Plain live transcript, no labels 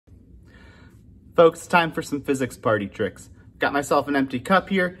Folks, time for some physics party tricks. Got myself an empty cup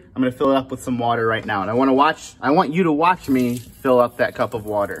here. I'm gonna fill it up with some water right now. And I want you to watch me fill up that cup of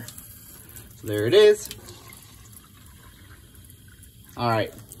water. So there it is. All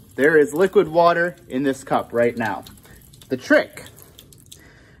right, there is liquid water in this cup right now. The trick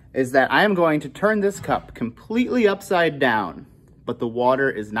is that I am going to turn this cup completely upside down, but the water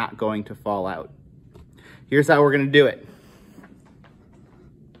is not going to fall out. Here's how we're gonna do it.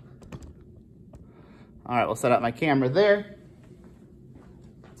 All right, we'll set up my camera there.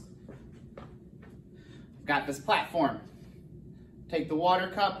 Got this platform. Take the water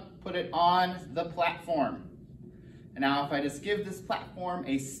cup, put it on the platform. And now if I just give this platform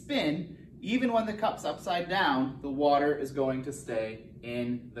a spin, even when the cup's upside down, the water is going to stay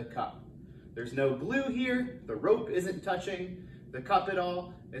in the cup. There's no glue here, the rope isn't touching the cup at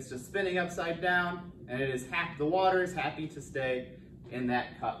all, it's just spinning upside down, and the water is happy to stay in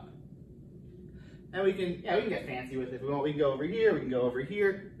that cup. And we can get fancy with it if we want. We can go over here, we can go over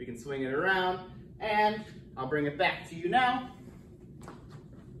here, we can swing it around, and I'll bring it back to you now.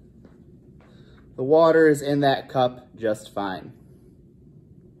 The water is in that cup just fine.